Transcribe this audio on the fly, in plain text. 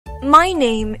My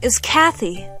name is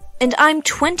Kathy, and I'm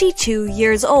 22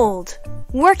 years old,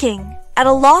 working at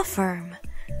a law firm.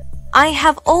 I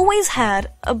have always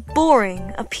had a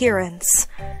boring appearance.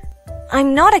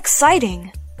 I'm not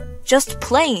exciting, just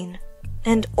plain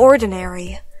and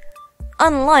ordinary.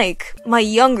 Unlike my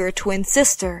younger twin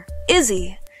sister,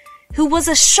 Izzy, who was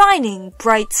a shining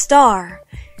bright star.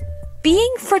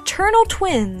 Being fraternal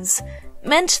twins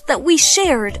meant that we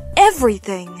shared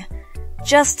everything,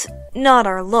 just not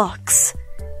our looks.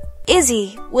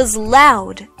 Izzy was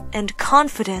loud and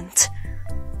confident,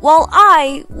 while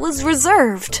I was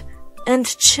reserved and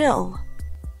chill.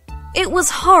 It was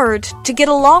hard to get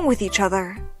along with each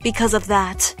other because of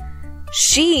that.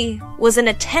 She was an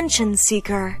attention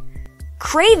seeker,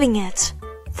 craving it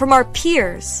from our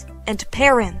peers and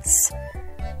parents.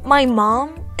 My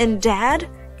mom and dad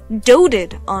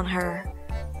doted on her,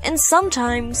 and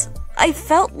sometimes I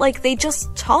felt like they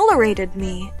just tolerated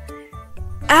me.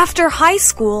 After high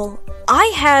school, I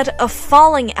had a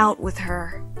falling out with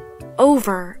her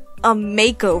over a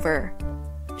makeover.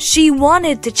 She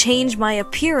wanted to change my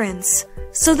appearance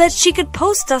so that she could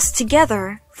post us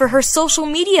together for her social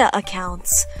media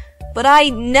accounts, but I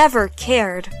never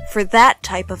cared for that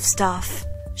type of stuff.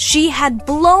 She had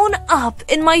blown up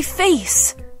in my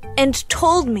face and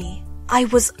told me I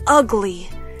was ugly.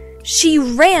 She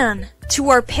ran to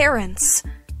our parents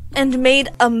and made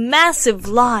a massive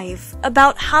live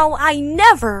about how I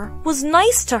never was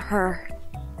nice to her.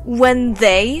 When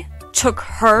they took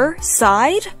her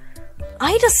side,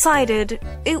 I decided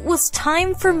it was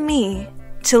time for me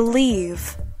to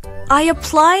leave. I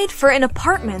applied for an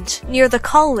apartment near the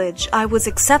college I was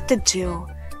accepted to,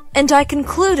 and I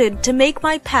concluded to make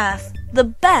my path the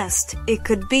best it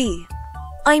could be.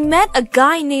 I met a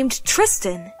guy named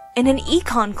Tristan in an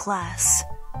econ class.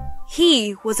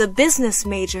 He was a business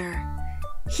major.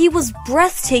 He was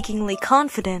breathtakingly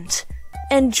confident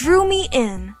and drew me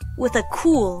in with a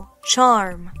cool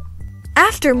charm.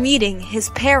 After meeting his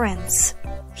parents,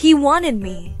 he wanted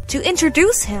me to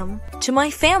introduce him to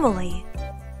my family.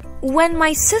 When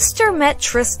my sister met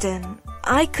Tristan,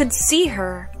 I could see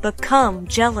her become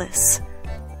jealous.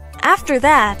 After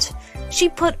that, she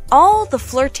put all the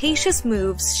flirtatious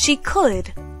moves she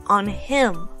could on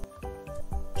him.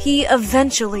 He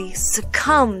eventually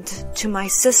succumbed to my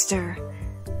sister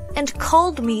and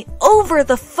called me over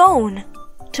the phone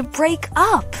to break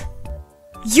up.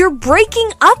 You're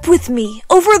breaking up with me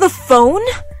over the phone?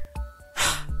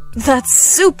 That's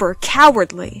super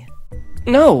cowardly.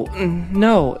 No,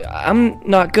 I'm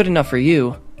not good enough for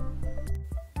you.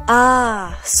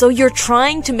 Ah, so you're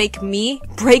trying to make me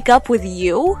break up with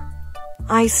you?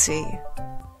 I see.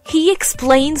 He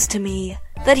explains to me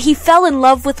that he fell in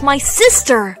love with my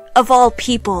sister, of all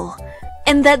people,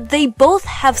 and that they both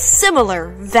have similar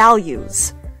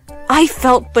values. I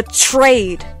felt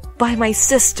betrayed by my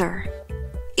sister.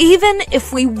 Even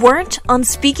if we weren't on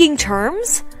speaking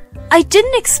terms, I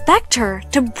didn't expect her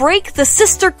to break the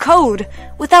sister code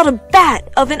without a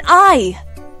bat of an eye.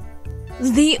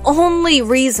 The only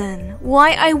reason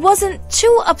why I wasn't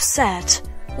too upset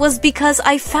was because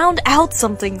I found out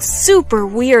something super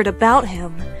weird about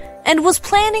him and was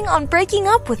planning on breaking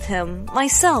up with him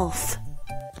myself.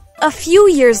 A few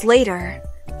years later,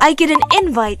 I get an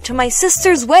invite to my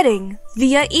sister's wedding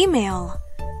via email.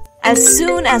 As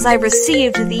soon as I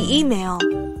received the email,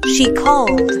 she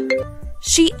called.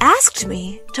 She asked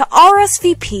me to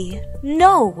RSVP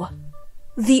no.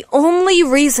 The only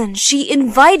reason she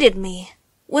invited me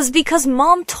was because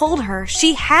Mom told her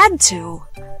she had to.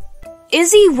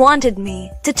 Izzy wanted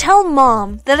me to tell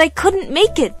Mom that I couldn't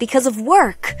make it because of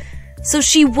work, so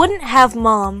she wouldn't have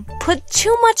Mom put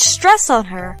too much stress on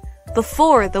her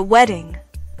before the wedding.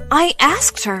 I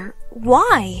asked her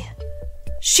why.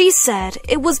 She said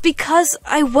it was because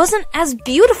I wasn't as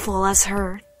beautiful as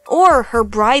her or her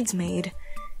bridesmaid,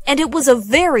 and it was a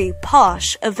very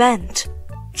posh event.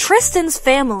 Tristan's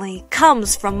family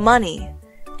comes from money,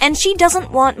 and she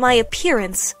doesn't want my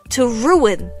appearance to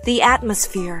ruin the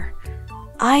atmosphere.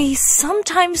 I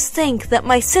sometimes think that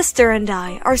my sister and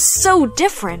I are so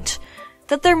different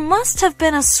that there must have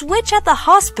been a switch at the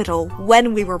hospital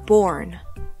when we were born.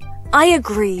 I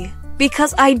agree,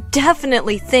 because I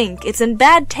definitely think it's in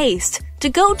bad taste to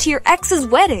go to your ex's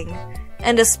wedding,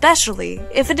 and especially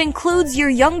if it includes your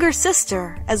younger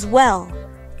sister as well.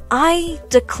 I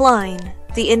decline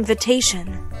the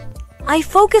invitation. I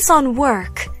focus on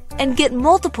work and get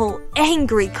multiple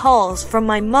angry calls from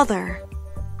my mother.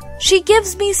 She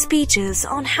gives me speeches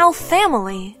on how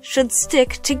family should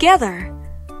stick together.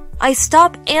 I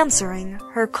stop answering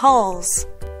her calls.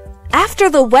 After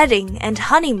the wedding and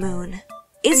honeymoon,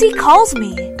 Izzy calls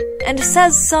me and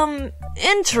says some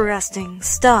interesting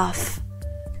stuff.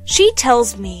 She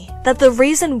tells me that the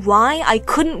reason why I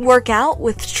couldn't work out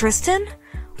with Tristan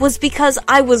was because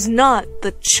I was not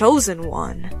the chosen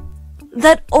one.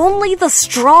 That only the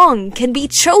strong can be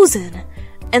chosen,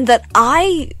 and that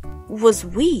I was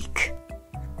weak.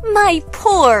 My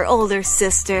poor older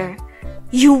sister.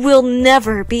 You will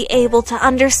never be able to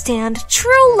understand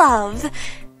true love,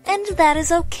 and that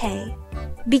is okay,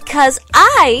 because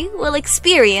I will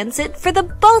experience it for the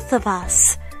both of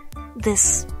us.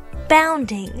 This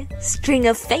bounding string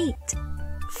of fate.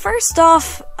 First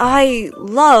off, I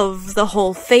love the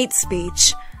whole fate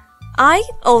speech. I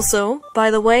also,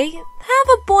 by the way, have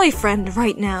a boyfriend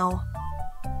right now.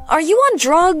 Are you on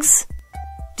drugs?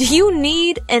 Do you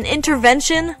need an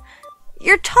intervention?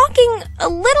 You're talking a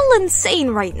little insane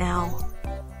right now.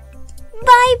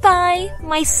 Bye-bye,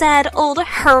 my sad old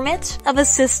hermit of a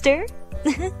sister.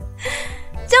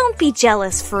 Don't be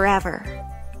jealous forever.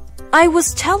 I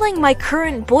was telling my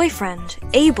current boyfriend,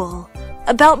 Abel,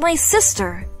 about my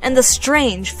sister and the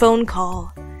strange phone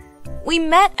call. We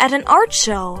met at an art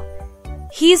show.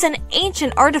 He's an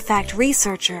ancient artifact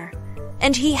researcher,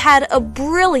 and he had a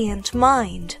brilliant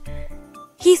mind.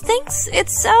 He thinks it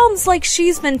sounds like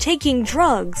she's been taking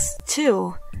drugs,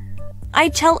 too. I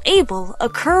tell Abel a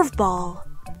curveball.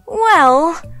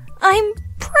 Well, I'm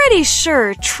pretty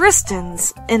sure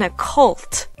Tristan's in a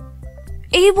cult.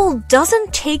 Abel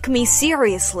doesn't take me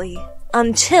seriously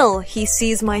until he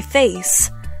sees my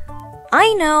face.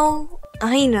 I know.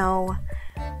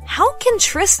 How can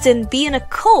Tristan be in a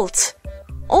cult?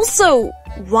 Also,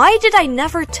 why did I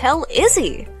never tell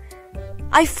Izzy?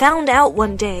 I found out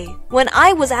one day when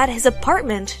I was at his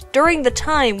apartment during the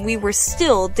time we were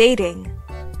still dating.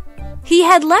 He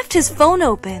had left his phone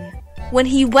open when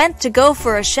he went to go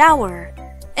for a shower,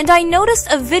 and I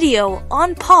noticed a video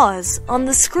on pause on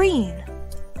the screen.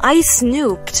 I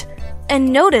snooped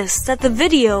and noticed that the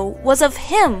video was of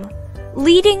him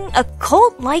leading a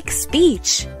cult-like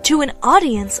speech to an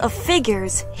audience of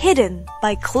figures hidden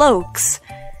by cloaks.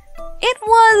 It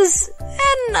was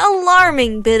an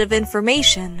alarming bit of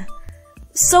information.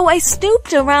 So I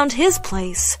snooped around his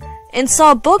place and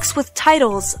saw books with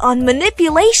titles on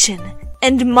manipulation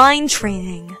and mind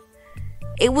training.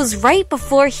 It was right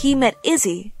before he met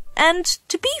Izzy, and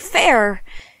to be fair,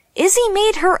 Izzy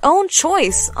made her own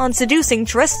choice on seducing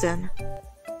Tristan.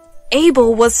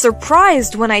 Abel was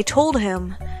surprised when I told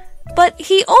him, but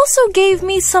he also gave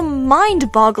me some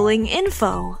mind-boggling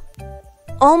info.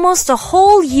 Almost a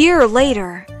whole year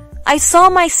later, I saw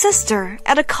my sister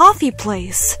at a coffee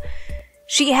place.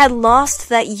 She had lost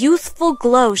that youthful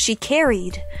glow she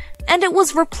carried, and it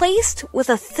was replaced with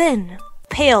a thin,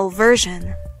 pale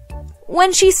version.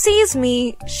 When she sees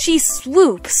me, she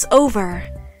swoops over.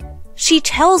 She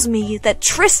tells me that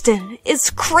Tristan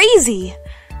is crazy.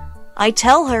 I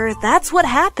tell her that's what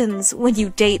happens when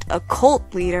you date a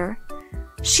cult leader.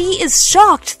 She is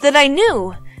shocked that I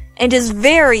knew, and is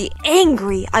very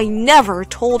angry I never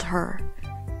told her.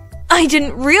 I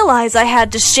didn't realize I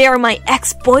had to share my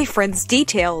ex-boyfriend's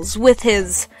details with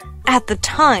his, at the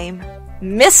time,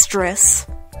 mistress.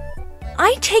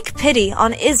 I take pity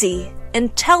on Izzy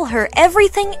and tell her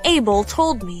everything Abel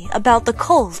told me about the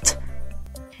cult.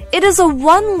 It is a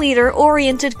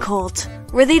one-leader-oriented cult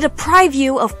where they deprive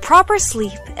you of proper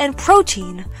sleep and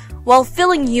protein while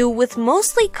filling you with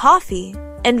mostly coffee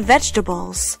and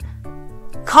vegetables.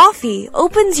 Coffee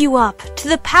opens you up to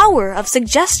the power of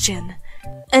suggestion,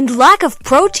 and lack of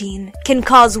protein can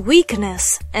cause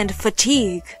weakness and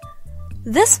fatigue.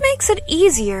 This makes it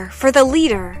easier for the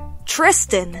leader,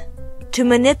 Tristan, to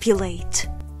manipulate.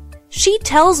 She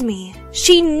tells me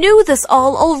she knew this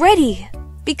all already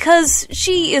because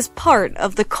she is part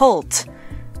of the cult.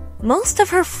 Most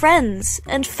of her friends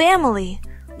and family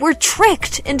were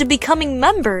tricked into becoming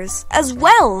members as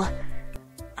well.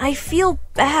 I feel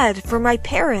bad for my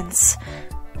parents,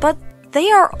 but they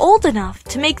are old enough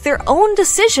to make their own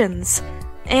decisions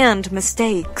and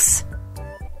mistakes.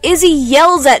 Izzy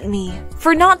yells at me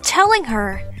for not telling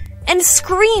her and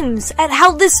screams at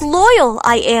how disloyal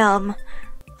I am.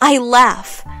 I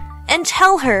laugh and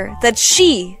tell her that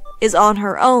she is on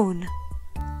her own.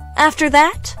 After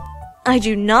that, I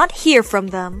do not hear from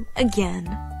them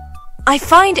again. I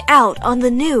find out on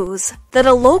the news that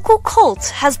a local cult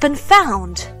has been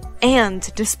found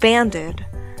and disbanded.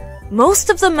 Most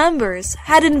of the members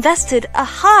had invested a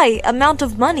high amount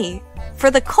of money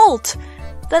for the cult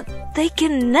that they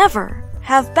can never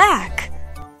have back.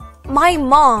 My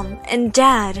mom and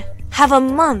dad have a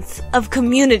month of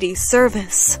community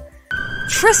service.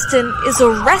 Tristan is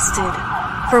arrested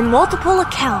for multiple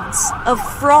accounts of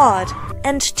fraud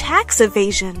and tax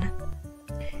evasion.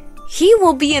 He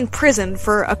will be in prison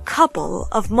for a couple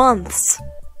of months.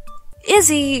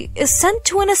 Izzy is sent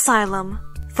to an asylum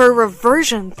for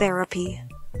reversion therapy.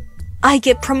 I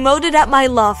get promoted at my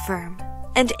law firm,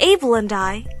 and Abel and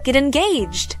I get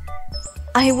engaged.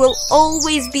 I will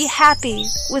always be happy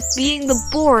with being the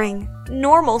boring,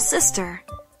 normal sister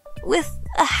with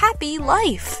a happy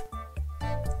life.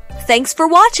 Thanks for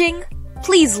watching.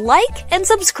 Please like and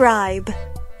subscribe.